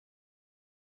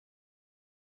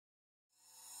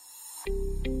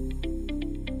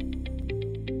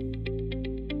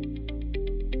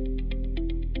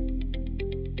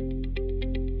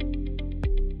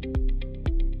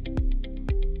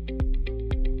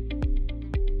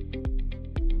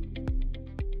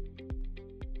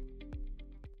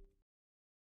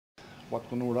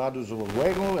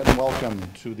and welcome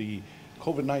to the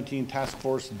COVID-19 Task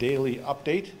Force Daily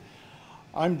Update.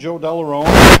 I'm Joe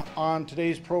Delarone. On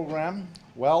today's program,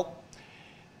 well,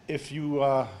 if you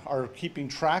are keeping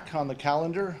track on the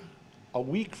calendar, a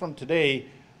week from today,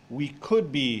 we could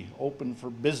be open for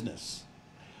business.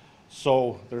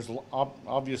 So there's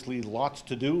obviously lots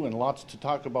to do and lots to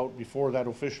talk about before that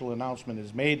official announcement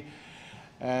is made.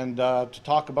 And to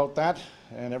talk about that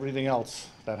and everything else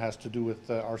that has to do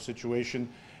with our situation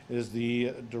is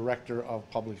the Director of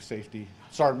Public Safety,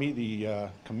 the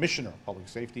Commissioner of Public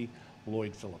Safety,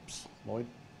 Lloyd Phillips. Lloyd?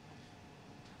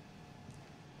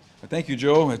 Thank you,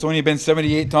 Joe. It's only been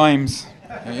 78 times,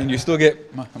 and you still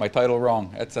get my title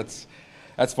wrong. That's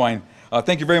fine.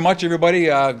 Thank you very much, everybody.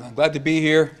 Glad to be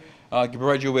here. I can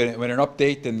provide you with an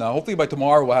update, and hopefully by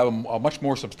tomorrow we'll have a much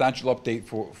more substantial update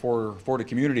for the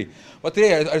community. But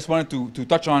today I just wanted to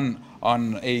touch on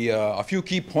a few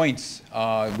key points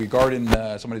regarding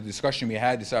some of the discussion we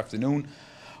had this afternoon.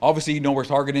 Obviously, we're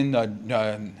targeting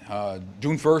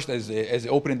June 1st as the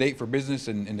opening date for business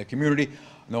in the community.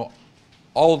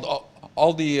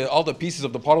 All the pieces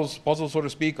of the puzzle, so to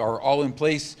speak, are all in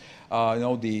place.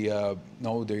 The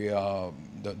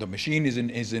machine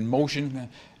is in motion,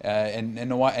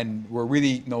 and we're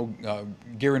really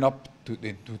gearing up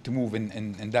to move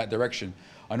in that direction.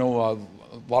 I know a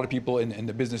lot of people in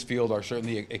the business field are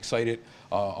certainly excited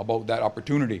about that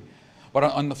opportunity. But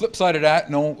on the flip side of that,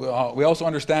 we also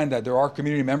understand that there are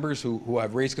community members who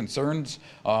have raised concerns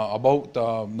about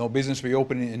business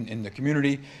reopening in the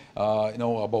community,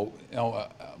 about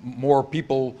more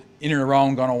people in and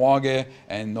around Kahnawake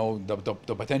and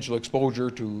the potential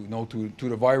exposure to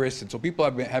the virus. And so people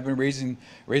have been raising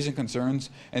concerns.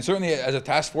 And certainly as a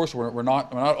task force, we're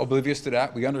not oblivious to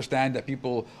that. We understand that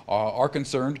people are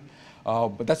concerned,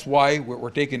 but that's why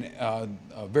we're taking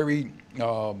very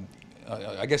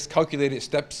I guess calculated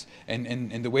steps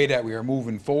in the way that we are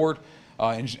moving forward,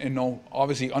 and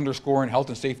obviously underscoring health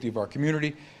and safety of our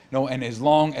community. And as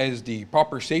long as the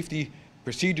proper safety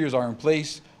procedures are in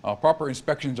place, proper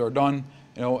inspections are done,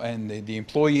 and the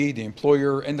employee, the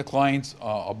employer, and the clients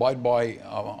abide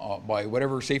by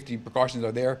whatever safety precautions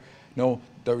are there,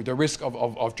 the risk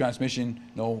of transmission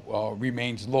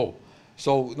remains low.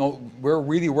 So we're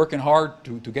really working hard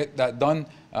to get that done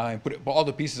and put all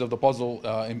the pieces of the puzzle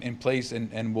in place,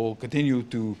 and we'll continue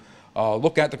to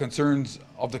look at the concerns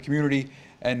of the community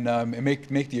and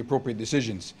make the appropriate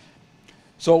decisions.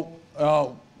 So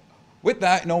with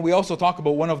that, we also talk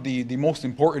about one of the most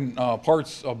important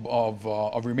parts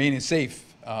of remaining safe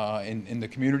in the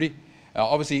community.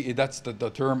 Obviously, that's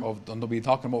the term that we'll be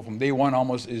talking about from day one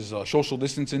almost is social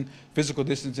distancing, physical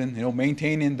distancing,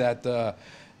 maintaining that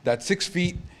 6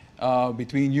 feet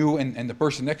between you and the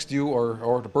person next to you,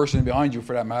 or the person behind you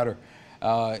for that matter.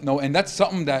 And that's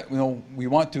something that we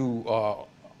want to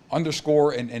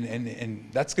underscore, and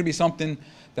that's going to be something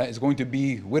that is going to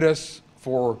be with us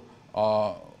for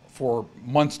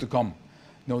months to come.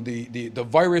 The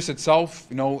virus itself,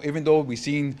 even though we've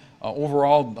seen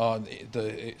overall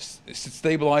it's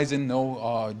stabilizing,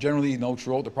 generally,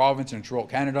 throughout the province and throughout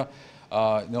Canada,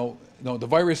 the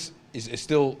virus is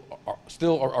still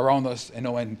around us,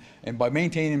 and by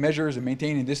maintaining measures and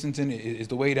maintaining distancing is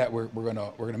the way that we're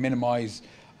gonna minimize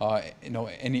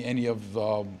any of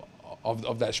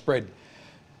that spread.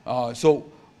 So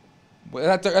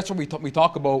that's what we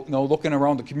talk about, looking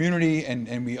around the community,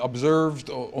 and we observed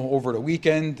over the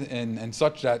weekend and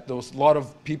such that a lot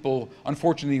of people,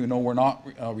 unfortunately, were not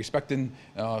respecting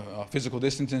physical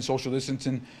distancing, social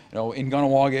distancing. In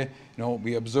Kahnawake,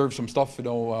 we observed some stuff,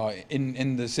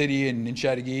 in the city and in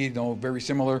Chattagee, very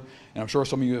similar. And I'm sure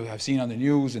some of you have seen on the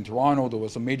news in Toronto, there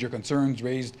was some major concerns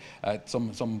raised at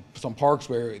some parks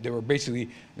where they were basically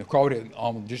crowded,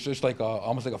 just like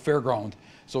almost like a fairground.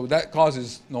 So that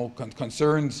causes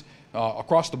concerns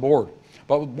across the board.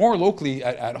 But more locally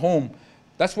at home,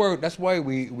 that's why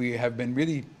we have been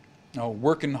really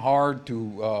working hard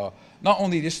to not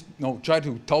only just try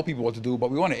to tell people what to do,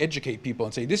 but we want to educate people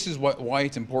and say this is why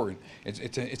it's important.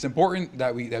 It's important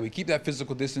that we keep that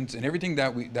physical distance and everything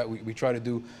that we try to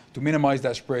do to minimize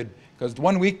that spread. Because the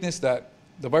one weakness that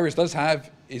the virus does have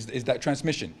is that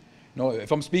transmission.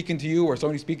 If I'm speaking to you or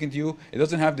somebody's speaking to you, it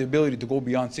doesn't have the ability to go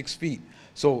beyond 6 feet.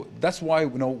 So that's why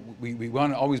we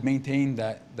want to always maintain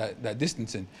that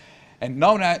distancing. And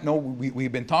now that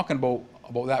we've been talking about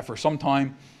that for some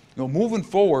time, moving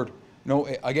forward,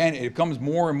 again, it becomes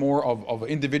more and more of an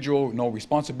individual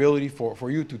responsibility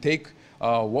for you to take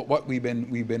what we've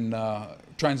been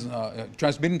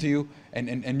transmitting to you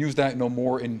and use that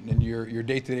more in your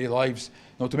day-to-day lives,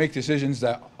 to make decisions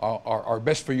that are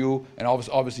best for you and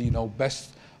obviously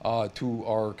best to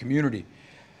our community.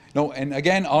 And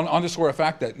again, I'll underscore the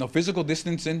fact that physical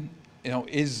distancing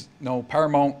is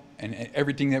paramount in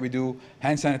everything that we do.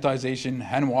 Hand sanitization,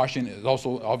 hand washing is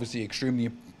also obviously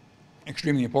extremely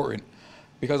important.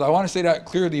 Because I want to say that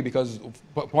clearly, because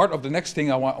part of the next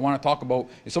thing I want to talk about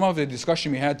is some of the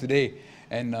discussion we had today,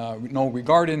 and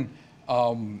regarding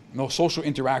social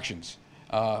interactions,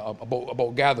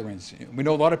 about gatherings. We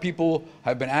know a lot of people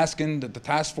have been asking the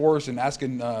task force and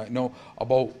asking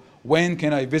about when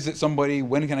can I visit somebody,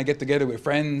 when can I get together with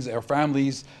friends or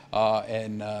families,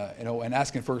 and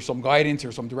asking for some guidance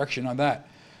or some direction on that.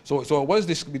 So it was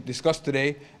discussed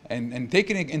today, and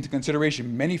taking into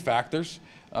consideration many factors,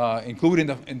 including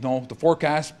the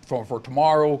forecast for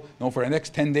tomorrow, for the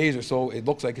next 10 days or so. It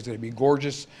looks like it's going to be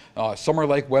gorgeous,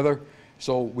 summer-like weather.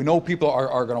 So we know people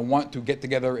are going to want to get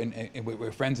together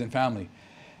with friends and family.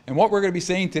 And what we're going to be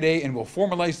saying today, and we'll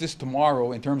formalize this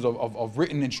tomorrow in terms of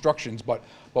written instructions, but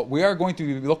we are going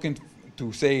to be looking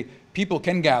to say people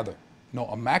can gather,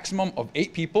 a maximum of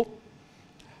 8 people,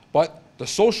 but the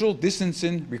social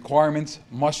distancing requirements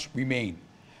must remain.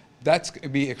 That's going to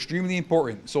be extremely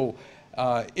important. So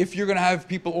if you're going to have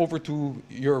people over to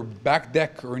your back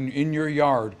deck or in your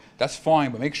yard, that's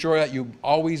fine, but make sure that you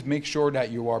always make sure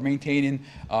that you are maintaining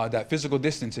that physical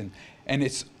distancing. And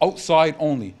it's outside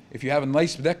only. If you have a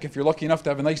nice deck, if you're lucky enough to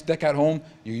have a nice deck at home,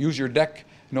 you use your deck.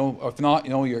 If not,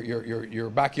 your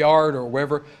backyard or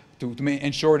wherever to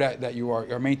ensure that you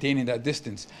are maintaining that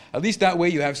distance. At least that way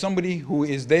you have somebody who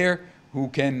is there who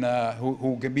can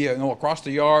be across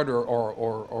the yard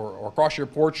or across your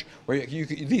porch, where you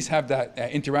can at least have that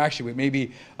interaction with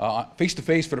maybe face to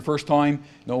face for the first time,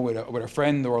 with a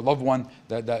friend or a loved one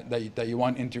that you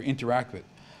want to interact with.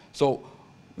 So,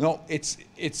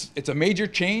 it's a major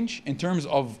change in terms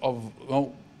of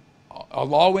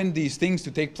allowing these things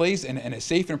to take place in a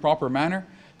safe and proper manner,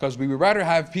 because we would rather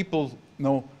have people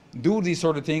do these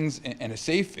sort of things in a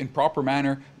safe and proper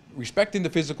manner, respecting the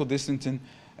physical distancing,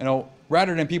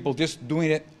 rather than people just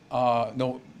doing it,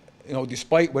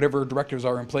 despite whatever directives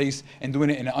are in place and doing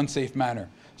it in an unsafe manner.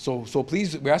 So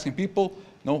please, we're asking people,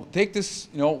 take this,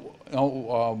 in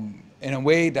a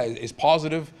way that is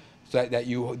positive, so that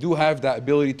you do have that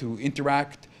ability to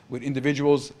interact with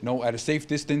individuals, at a safe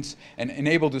distance, and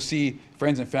able to see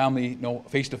friends and family,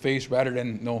 face to face, rather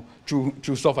than,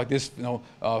 through stuff like this,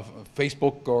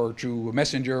 Facebook or through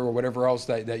Messenger or whatever else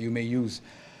that you may use.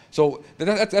 So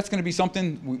that's going to be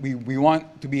something we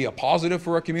want to be a positive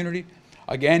for our community.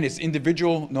 Again, it's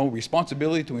individual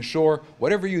responsibility to ensure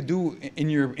whatever you do in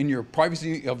your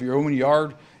privacy of your own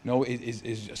yard,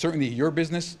 is certainly your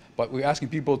business. But we're asking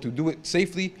people to do it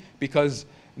safely, because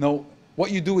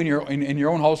what you do in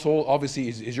your own household obviously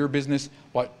is your business,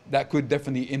 but that could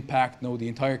definitely impact the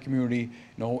entire community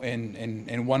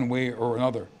in one way or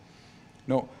another.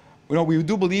 We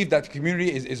do believe that the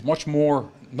community is much more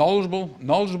knowledgeable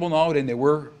now than they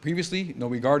were previously,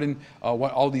 regarding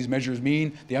what all these measures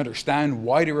mean. They understand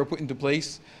why they were put into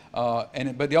place,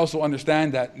 but they also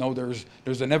understand that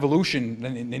there's an evolution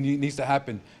that needs to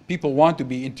happen. People want to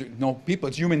be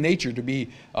it's human nature to be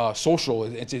social.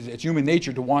 It's human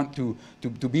nature to want to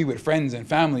be with friends and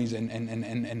families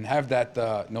and have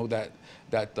that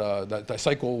that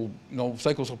psycho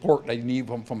support that you need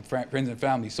from friends and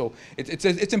family. So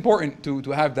it's important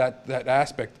to have that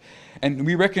aspect, and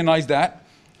we recognize that,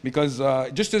 because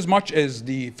just as much as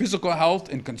the physical health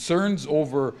and concerns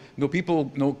over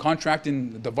people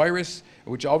contracting the virus,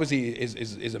 which obviously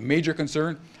is a major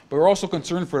concern, but we're also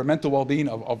concerned for the mental well-being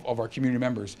of our community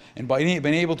members, and by being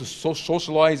able to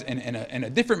socialize in a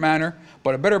different manner,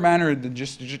 but a better manner than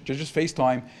just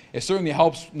FaceTime, it certainly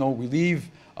helps relieve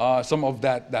some of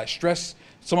that stress,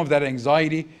 some of that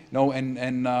anxiety,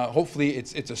 and hopefully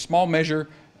it's a small measure,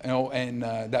 and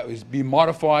that is being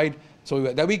modified so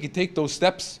that we can take those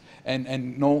steps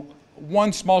and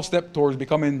one small step towards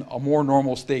becoming a more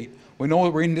normal state. We know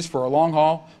that we're in this for a long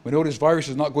haul. We know this virus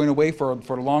is not going away for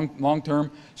the long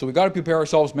term. So we got to prepare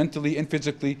ourselves mentally and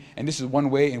physically, and this is one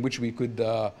way in which we could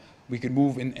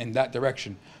move in that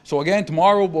direction. So again,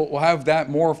 tomorrow we'll have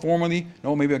that more formally.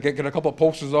 Maybe I'll get a couple of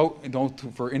posters out,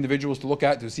 for individuals to look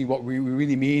at, to see what we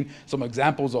really mean. Some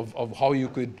examples of how you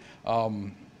could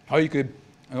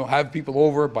have people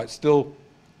over but still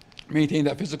maintain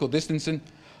that physical distancing.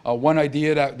 One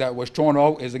idea that was thrown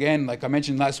out is, again, like I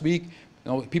mentioned last week,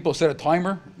 people set a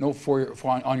timer,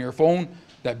 on your phone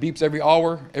that beeps every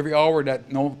hour.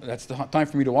 That's the time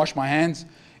for me to wash my hands.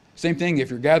 Same thing if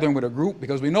you're gathering with a group,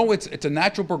 because we know it's a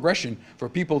natural progression for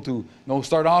people to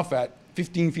start off at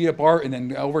 15 feet apart, and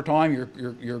then over time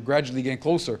you're gradually getting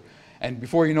closer. and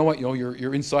before you know it,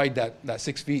 you're inside that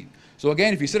 6 feet. So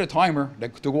again, if you set a timer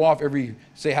to go off every,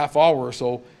 say, half hour or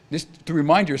so, just to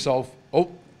remind yourself, oh,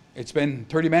 it's been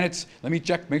 30 minutes. Let me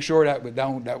check, make sure that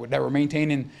we're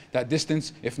maintaining that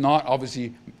distance. If not,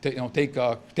 obviously, take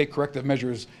corrective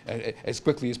measures as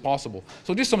quickly as possible.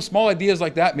 So just some small ideas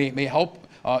like that may help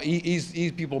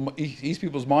ease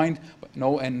people's mind,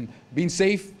 and being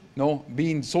safe,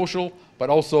 being social, but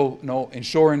also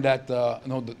ensuring that the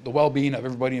well-being of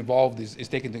everybody involved is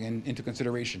taken into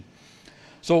consideration.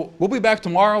 So we'll be back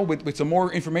tomorrow with some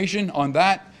more information on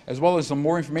that, as well as some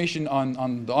more information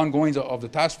on the ongoings of the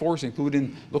task force,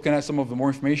 including looking at some of the more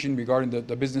information regarding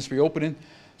the business reopening.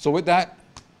 So with that,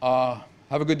 have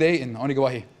a good day, and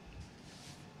Kahnawake.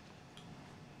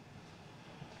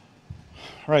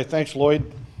 All right, thanks,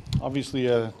 Lloyd. Obviously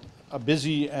a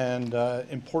busy and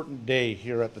important day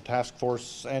here at the task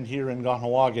force and here in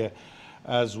Kahnawake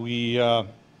as we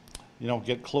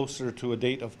get closer to a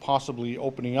date of possibly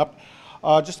opening up.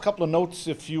 Just a couple of notes.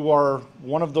 If you are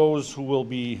one of those who will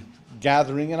be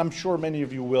gathering, and I'm sure many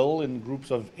of you will, in groups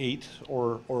of 8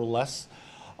 or less,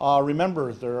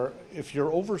 remember, if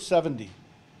you're over 70,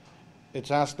 it's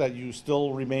asked that you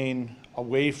still remain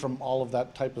away from all of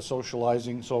that type of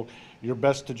socializing. So you're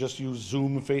best to just use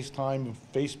Zoom, FaceTime,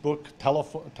 Facebook,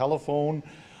 telephone,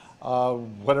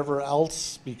 whatever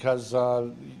else, because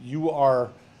you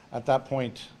are, at that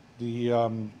point, the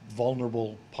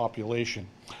vulnerable population.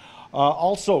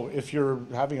 Also, if you're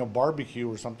having a barbecue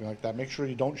or something like that, make sure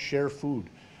you don't share food.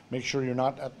 Make sure you're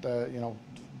not at the,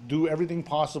 do everything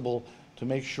possible to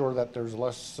make sure that there's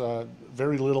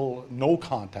very little, no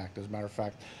contact, as a matter of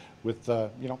fact, with,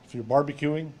 if you're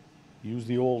barbecuing, use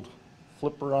the old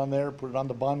flipper on there, put it on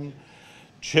the bun.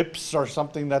 Chips are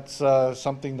something that's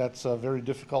very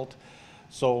difficult.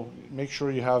 So make sure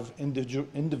you have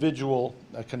individual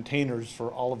containers for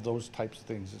all of those types of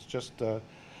things. It's just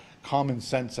common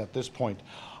sense at this point.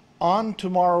 On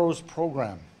tomorrow's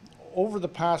program, over the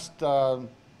past,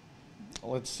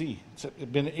 let's see, it's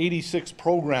been 86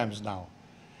 programs now.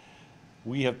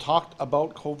 We have talked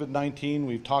about COVID-19.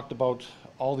 We've talked about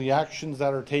all the actions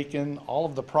that are taken, all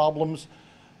of the problems.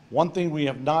 One thing we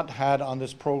have not had on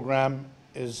this program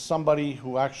is somebody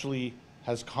who actually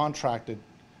has contracted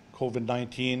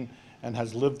COVID-19 and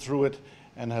has lived through it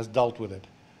and has dealt with it.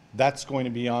 That's going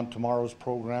to be on tomorrow's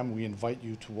program. We invite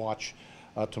you to watch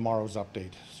tomorrow's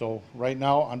update. So right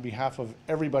now, on behalf of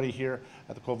everybody here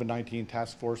at the COVID-19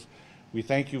 Task Force, we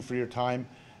thank you for your time,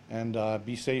 and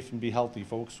be safe and be healthy,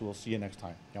 folks. We'll see you next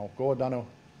time.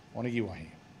 Kahnawake.